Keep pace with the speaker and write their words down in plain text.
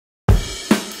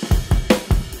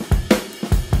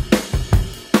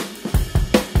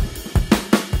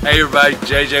Hey everybody,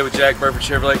 JJ with Jack Burford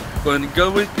Chevrolet. We're going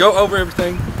to go over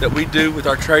everything that we do with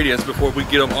our trade-ins before we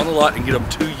get them on the lot and get them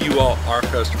to you all, our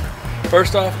customer.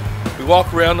 First off, we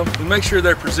walk around them, we make sure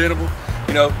they're presentable.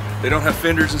 You know, they don't have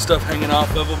fenders and stuff hanging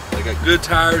off of them. They got good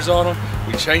tires on them.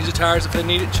 We change the tires if they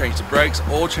need it, change the brakes,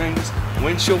 oil changes,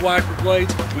 windshield wiper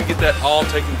blades. We get that all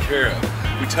taken care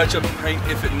of. We touch up the paint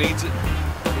if it needs it.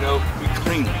 You know, we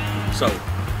clean them. So,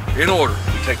 in order,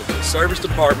 we take them to the service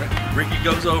department. Ricky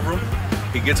goes over them.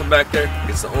 He gets them back there,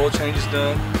 gets the oil changes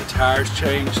done, the tires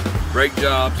changed, brake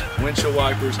jobs, windshield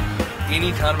wipers,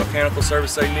 any kind of mechanical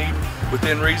service they need,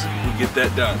 within reason, we get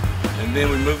that done. And then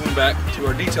we move them back to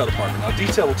our detail department. Now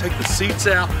detail will take the seats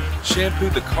out, shampoo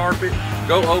the carpet,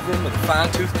 go over them with a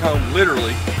fine-tooth comb,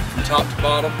 literally, from top to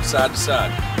bottom, side to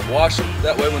side. Wash them,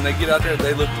 that way when they get out there,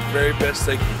 they look the very best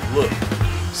they can look.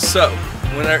 So,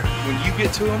 when you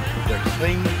get to them, they're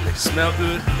clean, they smell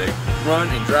good, they run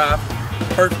and drive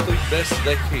perfectly best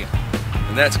they can.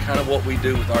 And that's kind of what we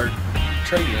do with our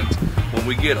trade-ins when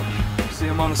we get them. You see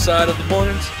them on the side of the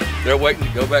mornings, they're waiting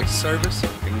to go back to service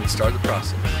and start the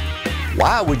process.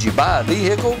 Why would you buy a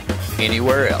vehicle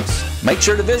anywhere else? Make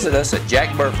sure to visit us at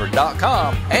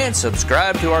jackburford.com and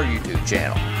subscribe to our YouTube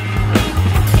channel.